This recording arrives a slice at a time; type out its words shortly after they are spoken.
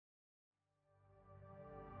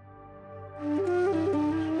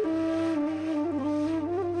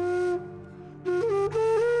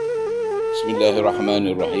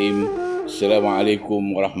Bismillahirrahmanirrahim. Assalamualaikum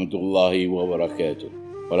warahmatullahi wabarakatuh.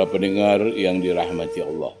 Para pendengar yang dirahmati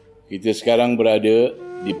Allah, kita sekarang berada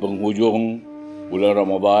di penghujung bulan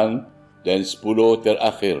Ramadan dan 10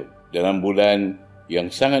 terakhir dalam bulan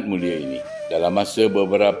yang sangat mulia ini. Dalam masa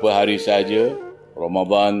beberapa hari saja,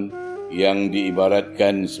 Ramadan yang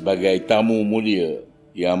diibaratkan sebagai tamu mulia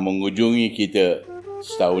yang mengunjungi kita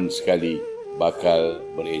setahun sekali bakal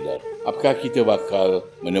beredar. Apakah kita bakal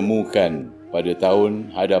menemukan pada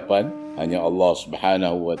tahun hadapan? Hanya Allah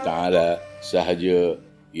Subhanahu wa taala sahaja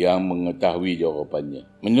yang mengetahui jawapannya.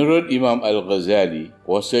 Menurut Imam Al-Ghazali,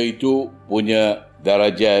 puasa itu punya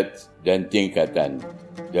darajat dan tingkatan.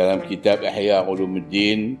 Dalam kitab Ihya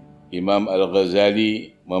Ulumuddin, Imam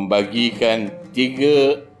Al-Ghazali membagikan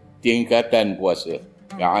 3 tingkatan puasa.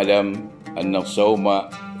 Ya'lam anna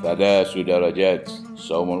as-sawma 3 darajat.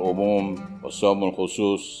 Saumul umum wa saumul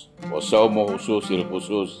khusus wa saumu khususil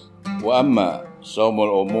khusus. Wa amma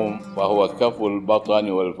saumul umum fahuwa kaful batani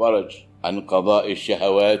wal faraj an qada'i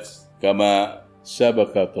syahawat kama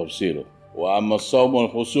sabaka tafsiruh. Wa amma saumul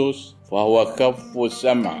khusus fahuwa kafu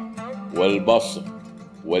sam' wal basr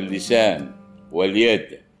wal lisan wal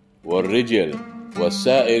yad wal rijl wa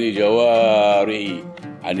sa'iri jawarihi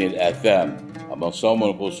anil atham. Amma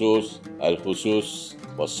saumul khusus al-khusus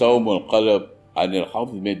wa saumul qalb عن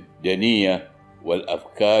الحظم الدنية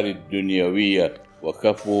والأفكار الدنيوية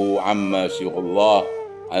وكفوا عما سوى الله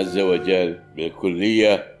عز وجل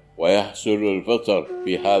بالكلية ويحصل الفطر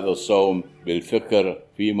في هذا الصوم بالفكر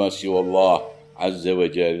فيما سوى الله عز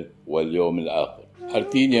وجل واليوم الآخر.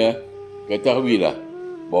 Artinya, ketahuilah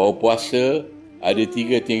bahawa puasa ada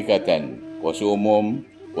 3 tingkatan. Puasa umum,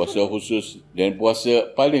 puasa khusus dan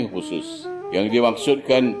puasa paling khusus. Yang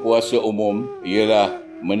dimaksudkan puasa umum ialah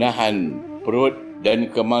menahan perut dan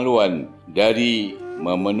kemaluan dari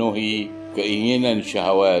memenuhi keinginan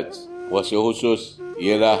syahwat. Puasa khusus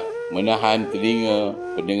ialah menahan telinga,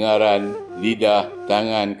 pendengaran, lidah,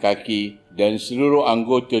 tangan, kaki dan seluruh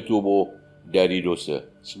anggota tubuh dari dosa.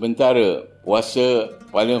 Sementara puasa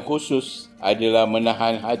paling khusus adalah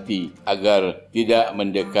menahan hati agar tidak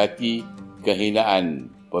mendekati kehinaan,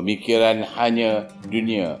 pemikiran hanya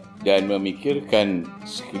dunia dan memikirkan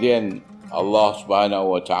sekalian Allah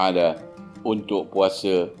Subhanahu wa taala untuk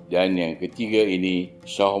puasa. Dan yang ketiga ini,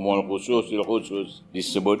 syahmul khususil khusus,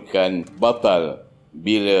 disebutkan batal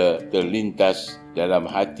bila terlintas dalam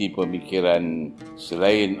hati pemikiran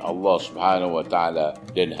selain Allah Subhanahu wa taala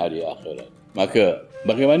dan hari akhirat. Maka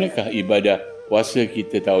bagaimanakah ibadah puasa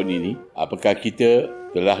kita tahun ini? Apakah kita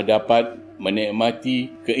telah dapat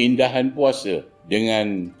menikmati keindahan puasa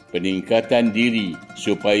dengan peningkatan diri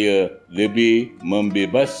supaya lebih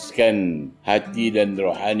membebaskan hati dan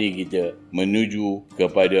rohani kita menuju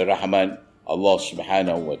kepada rahmat Allah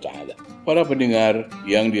Subhanahu wa taala. Para pendengar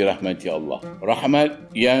yang dirahmati Allah,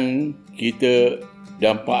 rahmat yang kita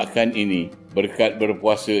dampakkan ini berkat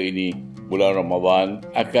berpuasa ini bulan Ramadan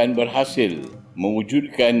akan berhasil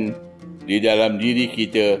mewujudkan di dalam diri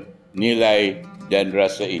kita nilai dan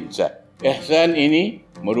rasa ihsan. Ihsan ini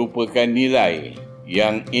merupakan nilai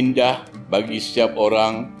yang indah bagi setiap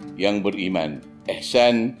orang yang beriman.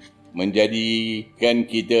 Ihsan menjadikan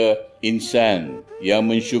kita insan yang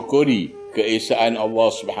mensyukuri keesaan Allah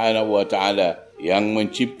Subhanahu wa taala yang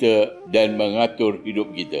mencipta dan mengatur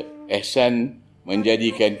hidup kita. Ihsan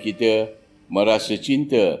menjadikan kita merasa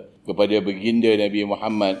cinta kepada baginda Nabi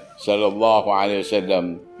Muhammad sallallahu alaihi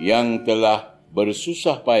wasallam yang telah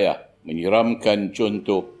bersusah payah menyiramkan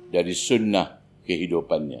contoh dari sunnah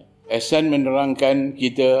kehidupannya. Ihsan menerangkan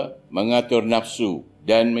kita mengatur nafsu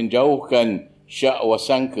dan menjauhkan syak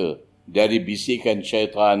wasangka dari bisikan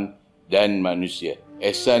syaitan dan manusia.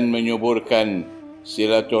 Ihsan menyuburkan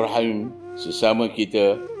silaturahim sesama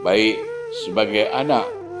kita, baik sebagai anak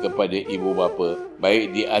kepada ibu bapa,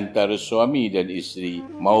 baik di antara suami dan isteri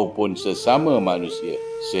maupun sesama manusia,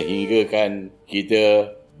 sehingga kan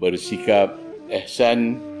kita bersikap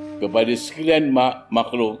ihsan kepada sekalian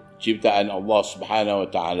makhluk ciptaan Allah Subhanahu wa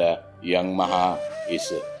taala yang Maha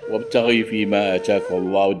Esa. Wabtaghi fima ataka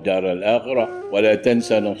Allahu ad-daral akhirah wa la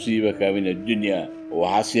tansa nasibaka min ad-dunya wa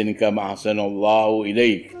hasin kama ahsana Allahu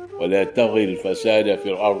ilaik wa la taghi al-fasada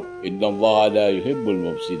fil ard inna Allaha la yuhibbul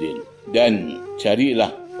mufsidin. Dan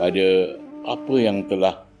carilah pada apa yang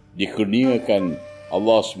telah dikurniakan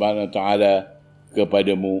Allah Subhanahu wa taala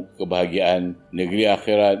kepadamu, kebahagiaan negeri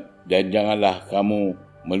akhirat, dan janganlah kamu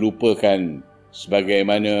melupakan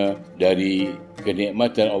sebagaimana dari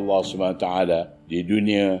kenikmatan Allah SWT di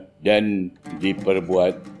dunia dan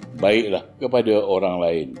diperbuat baiklah kepada orang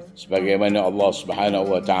lain sebagaimana Allah Subhanahu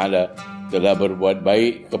wa taala telah berbuat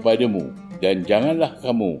baik kepadamu dan janganlah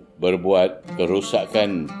kamu berbuat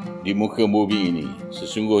kerosakan di muka bumi ini.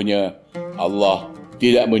 Sesungguhnya Allah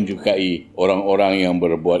tidak menyukai orang-orang yang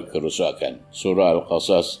berbuat kerosakan. Surah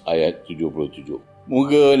Al-Qasas ayat 77.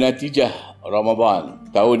 Moga natijah Ramadan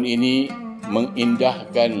tahun ini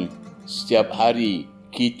mengindahkan setiap hari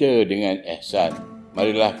kita dengan ihsan.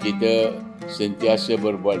 Marilah kita sentiasa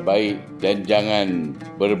berbuat baik dan jangan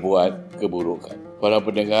berbuat keburukan. Para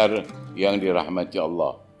pendengar yang dirahmati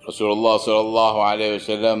Allah, Rasulullah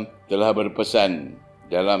SAW telah berpesan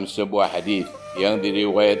dalam sebuah hadis yang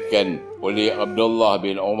diriwayatkan oleh Abdullah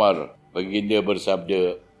bin Umar. Baginda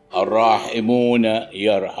bersabda, Ar-Rahimuna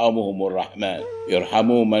yarhamuhumur Rahman,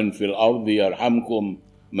 yarhamu man fil ardi yarhamkum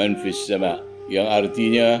man fis sama. Yang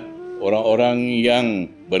artinya, orang-orang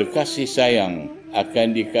yang berkasih sayang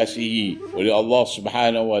akan dikasihi oleh Allah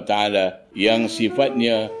Subhanahu wa taala yang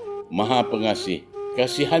sifatnya Maha Pengasih.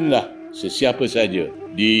 Kasihanlah sesiapa saja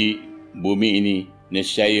di bumi ini,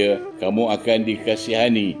 nescaya kamu akan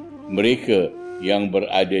dikasihani mereka yang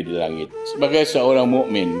berada di langit. Sebagai seorang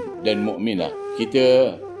mukmin dan mukminah,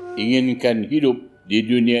 kita inginkan hidup di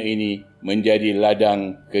dunia ini menjadi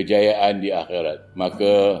ladang kejayaan di akhirat.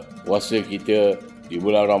 Maka puasa kita di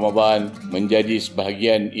bulan Ramadan menjadi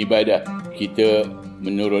sebahagian ibadah kita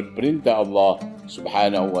menurut perintah Allah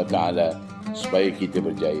Subhanahu wa taala supaya kita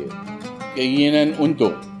berjaya. Keinginan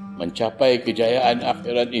untuk mencapai kejayaan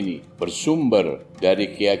akhirat ini bersumber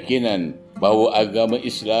dari keyakinan bahawa agama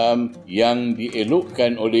Islam yang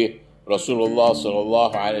dielokkan oleh Rasulullah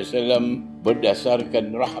SAW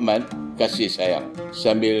berdasarkan rahmat kasih sayang.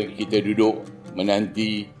 Sambil kita duduk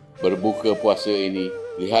menanti berbuka puasa ini,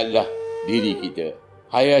 lihatlah diri kita,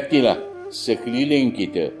 hayatilah sekeliling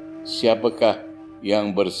kita, siapakah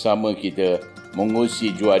yang bersama kita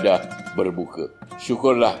mengusi juadah berbuka.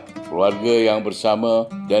 Syukurlah keluarga yang bersama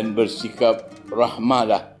dan bersikap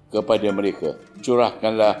rahmalah kepada mereka.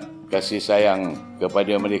 Curahkanlah kasih sayang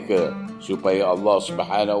kepada mereka supaya Allah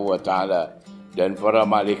Subhanahu wa taala dan para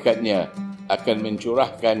malaikatnya akan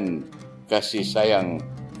mencurahkan kasih sayang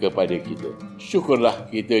kepada kita. Syukurlah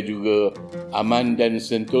kita juga aman dan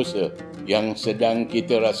sentosa yang sedang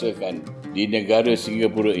kita rasakan di negara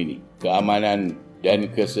Singapura ini. Keamanan dan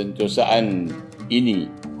kesentosaan ini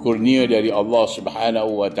kurnia dari Allah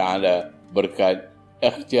Subhanahu wa taala berkat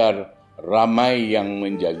ikhtiar ramai yang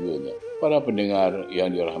menjaganya. Para pendengar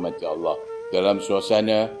yang dirahmati Allah, dalam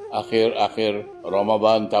suasana akhir-akhir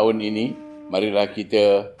Ramadan tahun ini, marilah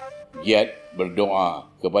kita giat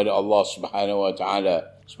berdoa kepada Allah Subhanahu wa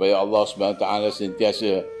taala supaya Allah Subhanahu wa taala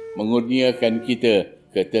sentiasa mengurniakan kita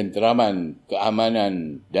ketenteraman,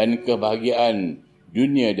 keamanan dan kebahagiaan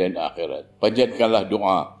dunia dan akhirat. Panjatkanlah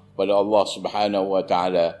doa pada Allah Subhanahu wa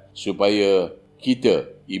taala supaya kita,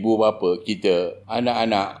 ibu bapa kita,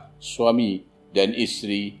 anak-anak, suami dan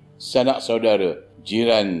isteri, sanak saudara,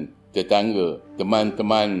 jiran, tetangga,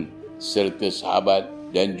 teman-teman serta sahabat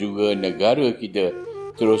dan juga negara kita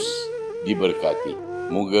terus diberkati.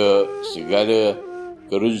 Moga segala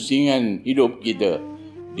kerunsingan hidup kita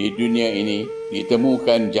di dunia ini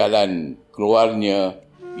ditemukan jalan keluarnya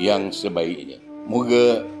yang sebaiknya.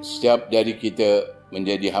 Moga setiap dari kita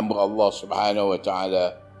menjadi hamba Allah Subhanahu wa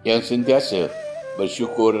taala yang sentiasa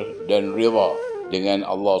bersyukur dan rida dengan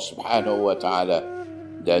Allah Subhanahu wa taala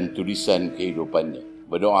dan tulisan kehidupannya.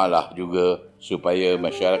 Berdoalah juga supaya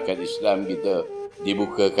masyarakat Islam kita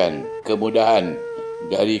dibukakan kemudahan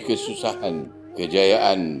dari kesusahan,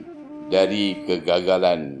 kejayaan dari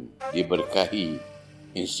kegagalan, diberkahi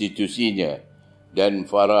institusinya dan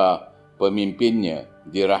para pemimpinnya,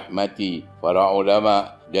 dirahmati para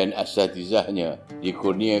ulama dan asatizahnya,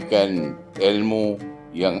 dikurniakan ilmu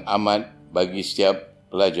yang amat bagi setiap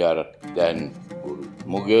pelajar dan guru.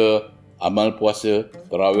 Moga amal puasa,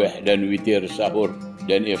 tarawih dan witir, sahur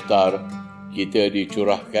dan iftar kita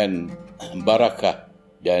dicurahkan barakah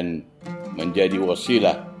dan menjadi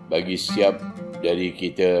wasilah bagi setiap dari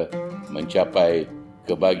kita mencapai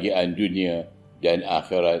kebahagiaan dunia dan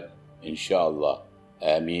akhirat insya-Allah.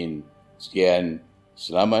 Amin. Sekian,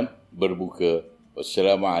 selamat berbuka.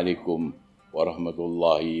 Wassalamualaikum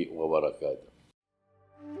warahmatullahi wabarakatuh.